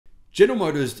General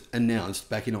Motors announced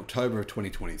back in October of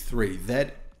 2023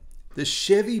 that the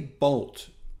Chevy Bolt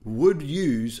would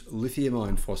use lithium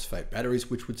iron phosphate batteries,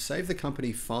 which would save the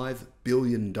company $5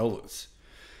 billion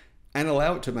and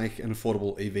allow it to make an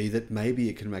affordable EV that maybe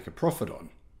it can make a profit on.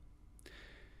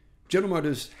 General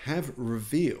Motors have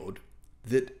revealed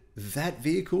that that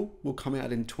vehicle will come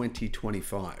out in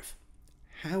 2025.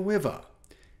 However,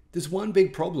 there's one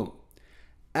big problem.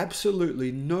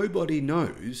 Absolutely nobody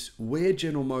knows where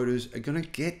General Motors are going to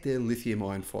get their lithium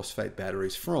iron phosphate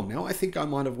batteries from. Now, I think I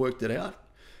might have worked it out.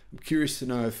 I'm curious to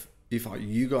know if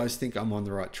you guys think I'm on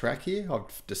the right track here.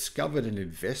 I've discovered an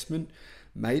investment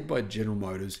made by General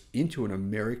Motors into an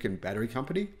American battery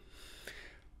company.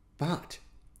 But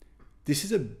this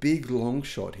is a big long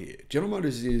shot here. General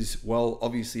Motors is, well,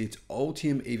 obviously its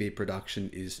Ultium EV production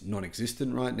is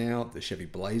non-existent right now. The Chevy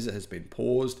Blazer has been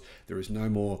paused. There is no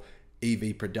more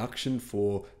EV production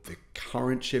for the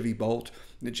current Chevy Bolt.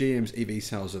 The GM's EV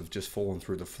sales have just fallen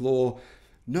through the floor.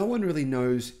 No one really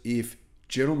knows if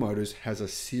General Motors has a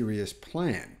serious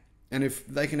plan and if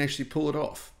they can actually pull it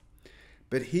off.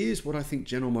 But here's what I think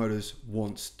General Motors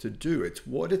wants to do. It's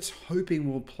what it's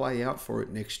hoping will play out for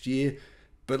it next year.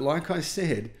 But like I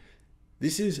said,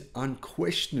 this is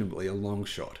unquestionably a long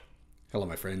shot. Hello,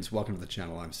 my friends. Welcome to the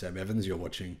channel. I'm Sam Evans. You're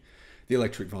watching the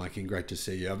Electric Viking. Great to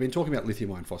see you. I've been talking about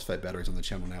lithium iron phosphate batteries on the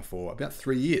channel now for about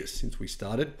 3 years since we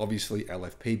started. Obviously,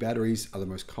 LFP batteries are the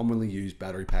most commonly used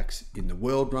battery packs in the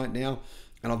world right now.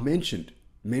 And I've mentioned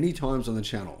many times on the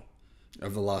channel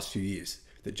over the last few years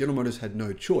that General Motors had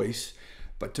no choice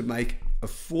but to make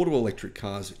affordable electric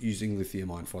cars using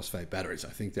lithium iron phosphate batteries.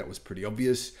 I think that was pretty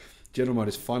obvious. General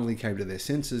Motors finally came to their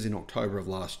senses in October of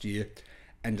last year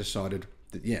and decided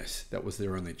that yes, that was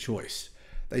their only choice.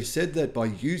 They said that by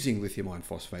using lithium iron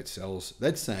phosphate cells,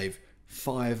 they'd save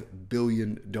 $5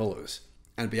 billion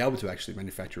and be able to actually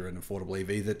manufacture an affordable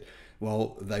EV that,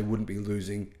 well, they wouldn't be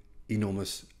losing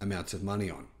enormous amounts of money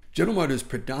on. General Motors'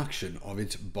 production of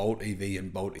its Bolt EV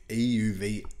and Bolt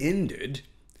EUV ended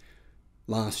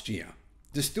last year.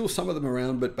 There's still some of them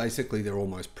around, but basically they're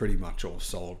almost pretty much all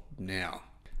sold now.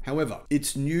 However,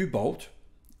 its new Bolt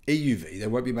EUV, they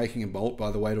won't be making a Bolt,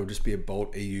 by the way, it'll just be a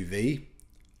Bolt EUV,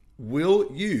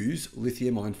 will use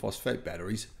lithium iron phosphate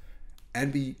batteries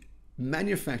and be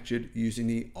manufactured using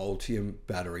the Ultium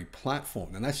battery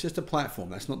platform. And that's just a platform,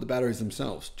 that's not the batteries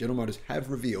themselves. General Motors have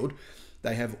revealed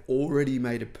they have already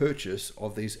made a purchase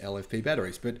of these LFP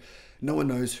batteries, but no one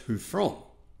knows who from.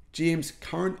 GM's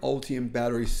current Ultium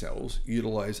battery cells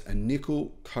utilize a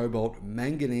nickel, cobalt,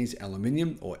 manganese,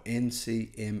 aluminium, or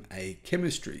NCMA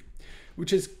chemistry,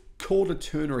 which is called a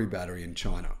ternary battery in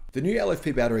China. The new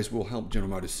LFP batteries will help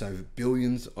General Motors save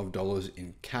billions of dollars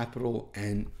in capital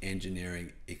and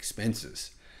engineering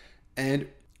expenses. And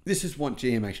this is what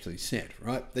GM actually said,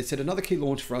 right? They said another key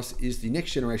launch for us is the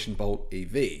next generation Bolt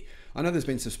EV. I know there's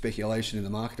been some speculation in the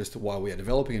market as to why we are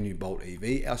developing a new Bolt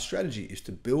EV. Our strategy is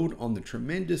to build on the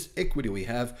tremendous equity we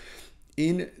have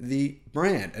in the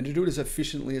brand and to do it as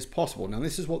efficiently as possible. Now,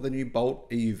 this is what the new Bolt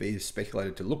EUV is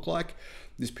speculated to look like.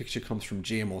 This picture comes from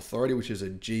GM Authority, which is a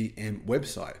GM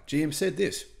website. GM said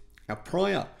this: our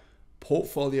prior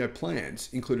portfolio plans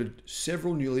included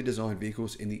several newly designed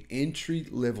vehicles in the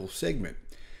entry-level segment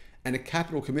and a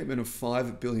capital commitment of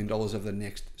 $5 billion over the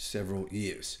next several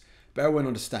years. Barrow went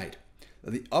on to state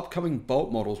that the upcoming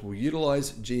Bolt models will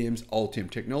utilize GM's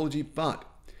Ultium technology, but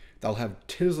they'll have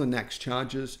Tesla NACS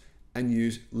chargers and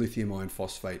use lithium iron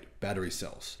phosphate battery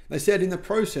cells. They said in the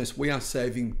process, we are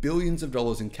saving billions of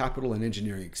dollars in capital and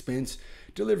engineering expense,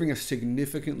 delivering a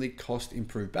significantly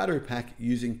cost-improved battery pack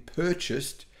using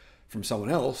purchased from someone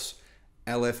else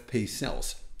LFP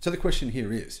cells. So the question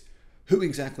here is, who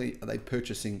exactly are they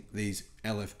purchasing these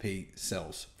LFP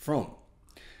cells from?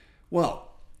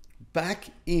 Well, back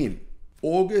in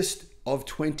August of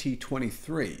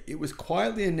 2023, it was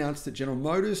quietly announced that General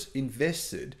Motors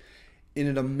invested in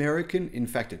an American, in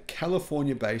fact, a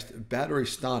California-based battery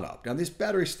startup. Now, this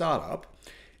battery startup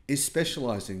is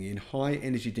specializing in high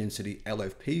energy density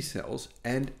LFP cells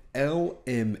and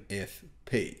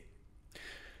LMFP.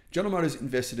 General Motors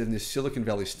invested in this Silicon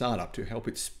Valley startup to help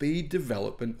it speed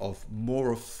development of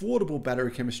more affordable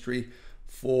battery chemistry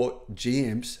for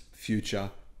GM's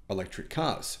future electric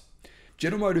cars.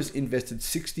 General Motors invested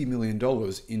 $60 million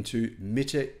into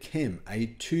Mitachem, a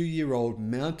 2-year-old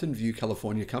Mountain View,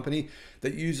 California company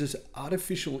that uses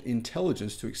artificial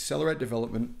intelligence to accelerate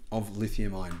development of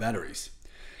lithium-ion batteries.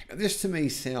 Now, this to me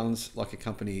sounds like a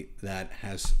company that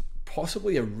has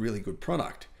possibly a really good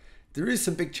product. There is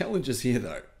some big challenges here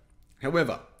though.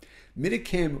 However,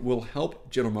 Mitachem will help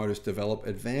General Motors develop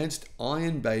advanced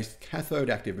iron-based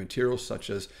cathode active materials such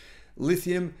as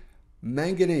lithium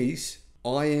manganese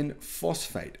iron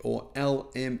phosphate, or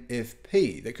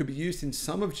LMFP, that could be used in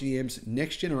some of GM's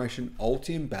next generation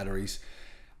Ultium batteries,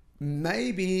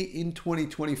 maybe in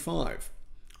 2025.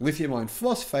 Lithium iron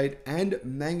phosphate and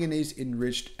manganese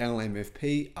enriched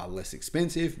LMFP are less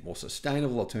expensive, more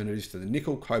sustainable alternatives to the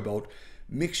nickel cobalt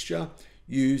mixture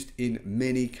used in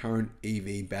many current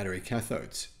EV battery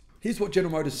cathodes. Here's what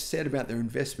General Motors said about their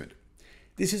investment.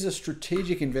 This is a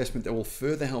strategic investment that will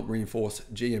further help reinforce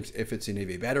GM's efforts in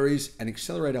EV batteries and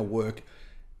accelerate our work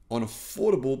on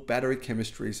affordable battery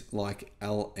chemistries like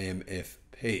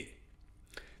LMFP.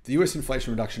 The US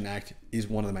Inflation Reduction Act is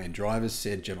one of the main drivers,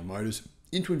 said General Motors,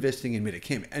 into investing in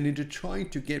Mid-Chem and into trying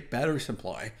to get battery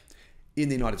supply in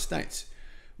the United States,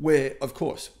 where, of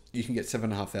course, you can get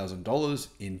 $7,500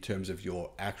 in terms of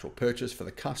your actual purchase for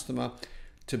the customer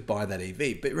to buy that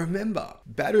EV. But remember,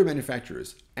 battery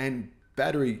manufacturers and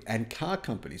battery and car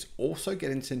companies also get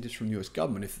incentives from the US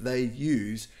government if they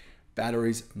use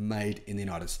batteries made in the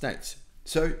United States.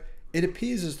 So it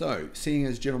appears as though, seeing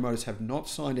as General Motors have not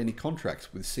signed any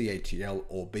contracts with CATL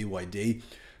or BYD,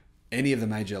 any of the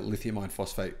major lithium iron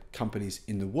phosphate companies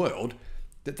in the world,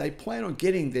 that they plan on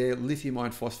getting their lithium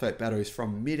iron phosphate batteries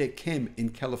from Mid-Chem in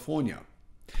California.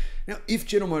 Now, if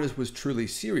General Motors was truly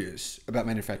serious about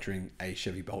manufacturing a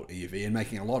Chevy Bolt EV and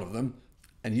making a lot of them,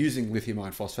 and using lithium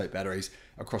iron phosphate batteries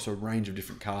across a range of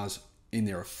different cars in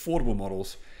their affordable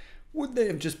models, would they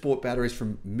have just bought batteries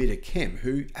from Mid-Chem,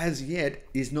 who as yet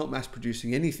is not mass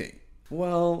producing anything?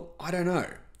 Well, I don't know.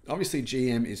 Obviously,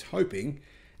 GM is hoping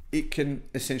it can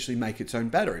essentially make its own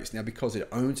batteries. Now, because it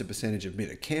owns a percentage of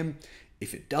Mid-Chem,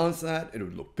 if it does that, it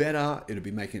would look better. It would be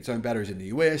making its own batteries in the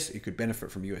US. It could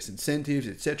benefit from US incentives,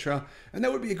 etc. And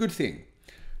that would be a good thing.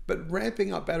 But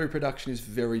ramping up battery production is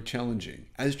very challenging,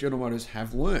 as General Motors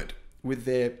have learned with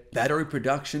their battery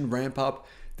production ramp up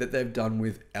that they've done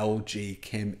with LG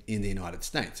Chem in the United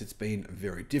States. It's been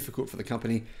very difficult for the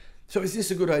company. So is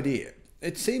this a good idea?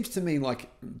 It seems to me like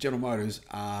General Motors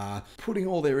are putting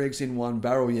all their eggs in one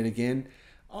barrel yet again.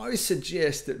 I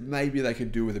suggest that maybe they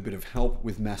could do with a bit of help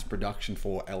with mass production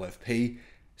for LFP.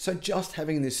 So just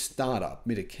having this startup,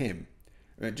 Mid-Chem,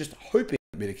 just hoping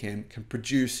that Mid-Chem can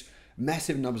produce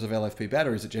massive numbers of LFP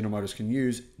batteries that General Motors can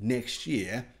use next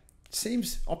year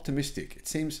seems optimistic. It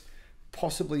seems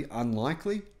possibly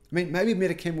unlikely. I mean, maybe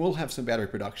Mid-Chem will have some battery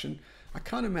production. I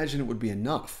can't imagine it would be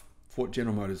enough for what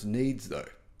General Motors needs though.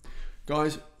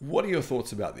 Guys, what are your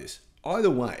thoughts about this?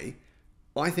 Either way,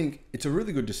 I think it's a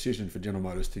really good decision for General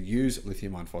Motors to use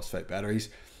lithium iron phosphate batteries,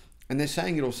 and they're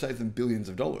saying it'll save them billions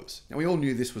of dollars. Now, we all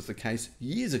knew this was the case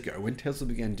years ago when Tesla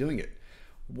began doing it.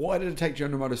 Why did it take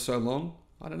General Motors so long?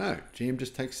 I don't know. GM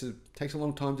just takes a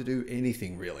long time to do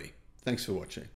anything, really. Thanks for watching.